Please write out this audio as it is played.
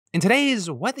In today's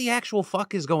What the Actual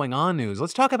Fuck is Going On news,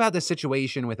 let's talk about the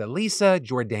situation with Elisa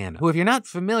Jordana, who, if you're not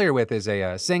familiar with, is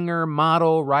a singer,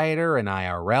 model, writer, and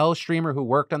IRL streamer who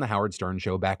worked on The Howard Stern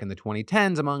Show back in the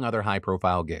 2010s, among other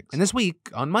high-profile gigs. And this week,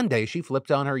 on Monday, she flipped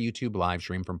on her YouTube live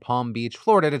stream from Palm Beach,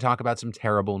 Florida, to talk about some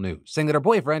terrible news, saying that her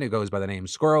boyfriend, who goes by the name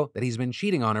Squirrel, that he's been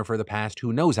cheating on her for the past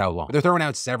who knows how long. But they're throwing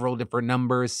out several different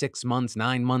numbers: 6 months,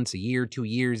 9 months, a year, 2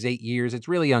 years, 8 years. It's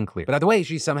really unclear. But either way,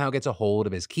 she somehow gets a hold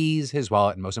of his keys, his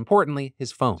wallet, and most importantly,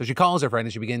 his phone. So she calls her friend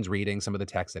and she begins reading some of the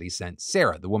texts that he sent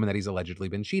Sarah, the woman that he's allegedly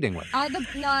been cheating with. All the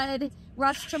blood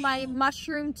rushed to my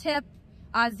mushroom tip.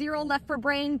 0 left for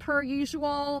brain per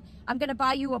usual. I'm gonna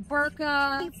buy you a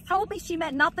burqa. He told me she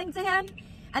meant nothing to him,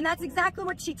 and that's exactly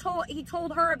what he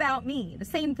told her about me. The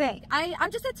same thing.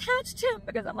 I'm just attached to him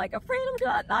because I'm like afraid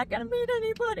I'm not gonna meet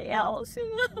anybody else.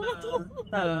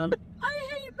 I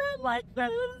hate men like that.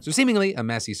 So seemingly a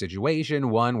messy situation,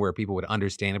 one where people would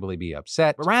understandably be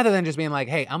upset, but rather than just being like,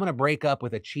 hey, I'm gonna break up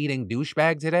with a cheating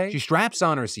douchebag today, she straps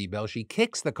on her seatbelt, she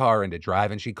kicks the car into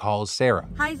drive, and she calls Sarah.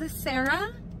 Hi, is this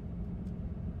Sarah?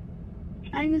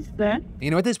 I was there. You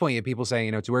know, at this point, you have people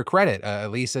saying, to her credit,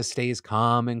 Elisa stays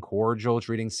calm and cordial,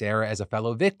 treating Sarah as a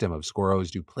fellow victim of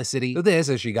Squirrel's duplicity. So this,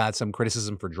 as she got some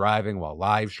criticism for driving while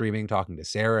live streaming, talking to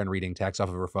Sarah and reading texts off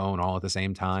of her phone all at the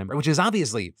same time, which is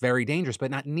obviously very dangerous,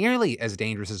 but not nearly as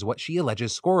dangerous as what she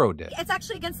alleges Squirrel did. It's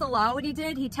actually against the law what he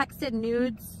did. He texted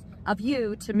nudes of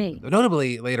you to me.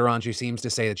 Notably, later on, she seems to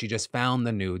say that she just found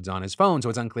the nudes on his phone, so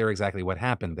it's unclear exactly what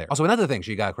happened there. Also, another thing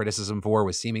she got criticism for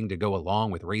was seeming to go along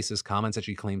with racist comments that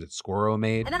she claims that Squirrel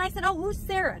made. And then I said, oh, who's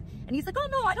Sarah? And he's like, oh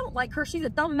no, I don't like her. She's a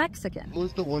dumb Mexican. Who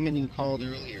was the woman you called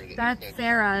earlier? That's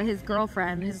Sarah, his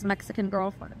girlfriend, his Mexican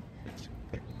girlfriend.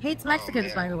 Hates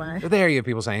Mexicans, by the way. So there you have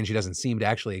people saying she doesn't seem to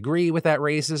actually agree with that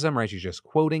racism, right? She's just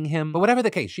quoting him. But whatever the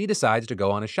case, she decides to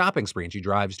go on a shopping spree and she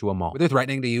drives to a mall, where they're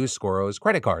threatening to use Squirrel's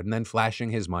credit card and then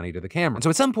flashing his money to the camera. And so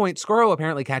at some point, Squirrel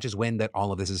apparently catches wind that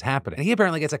all of this is happening. And he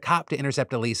apparently gets a cop to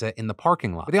intercept Elisa in the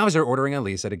parking lot, with the officer ordering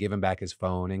Elisa to give him back his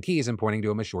phone and keys and pointing to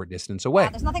him a short distance away.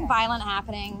 There's nothing violent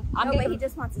happening. He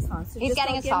just wants his phone. So he's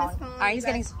getting his phone. All right, he's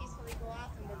getting his phone.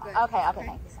 Okay,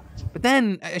 thank you so much. But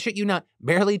then, I shit you not,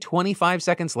 barely 25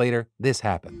 seconds later, this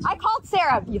happens. I called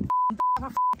Sarah. You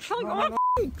Sorry.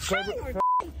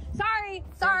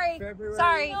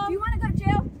 Do you want to go to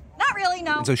jail? Not really,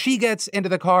 no. And so she gets into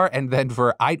the car, and then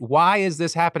why is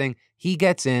this happening? He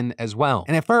gets in as well.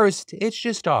 And at first, it's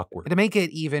just awkward. But to make it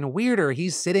even weirder,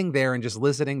 he's sitting there and just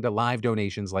listening to live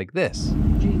donations like this.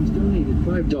 James donated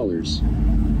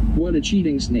 $5. What a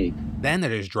cheating snake. Then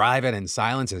they're just driving in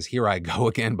silence as Here I Go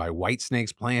Again by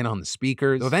Whitesnake's playing on the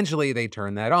speakers. So eventually they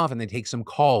turn that off and they take some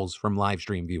calls from live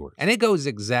stream viewers. And it goes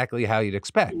exactly how you'd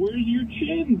expect. Where's your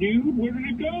chin, dude? Where did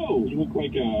it go? You look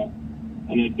like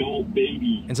an adult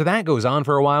baby. And so that goes on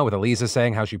for a while, with Elisa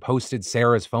saying how she posted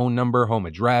Sarah's phone number, home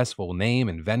address, full name,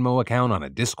 and Venmo account on a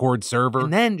Discord server.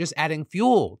 And then just adding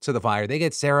fuel to the fire, they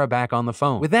get Sarah back on the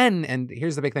phone. With then, and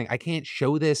here's the big thing, I can't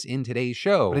show this in today's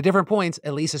show, but at different points,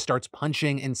 Elisa starts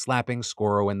punching and slapping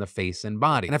Squirrel in the face and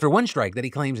body. And after one strike that he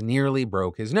claims nearly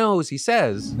broke his nose, he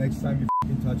says, next time you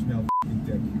f***ing touch me, I'll f***ing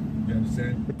deck you. You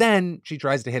understand? But then she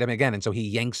tries to hit him again, and so he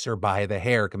yanks her by the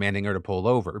hair, commanding her to pull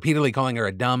over, repeatedly calling her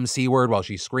a dumb C-word while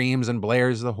she screams and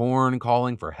blares the horn,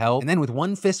 calling for help. And then with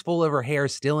one fistful of her hair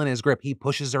still in his grip, he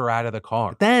pushes her out of the car.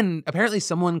 But then, apparently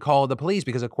someone called the police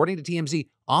because, according to TMZ,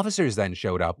 officers then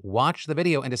showed up, watched the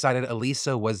video, and decided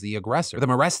Elisa was the aggressor, with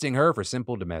them arresting her for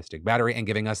simple domestic battery and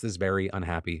giving us this very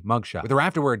unhappy mugshot, with her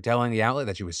afterward telling the outlet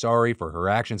that she was sorry for her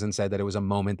actions and said that it was a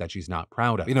moment that she's not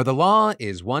proud of. The law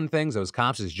is one thing, those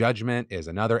cops' judgment is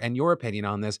another, and your opinion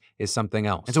on this is something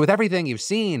else. And so with everything you've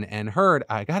seen and heard,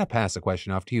 I gotta pass the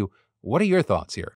question off to you. What are your thoughts here?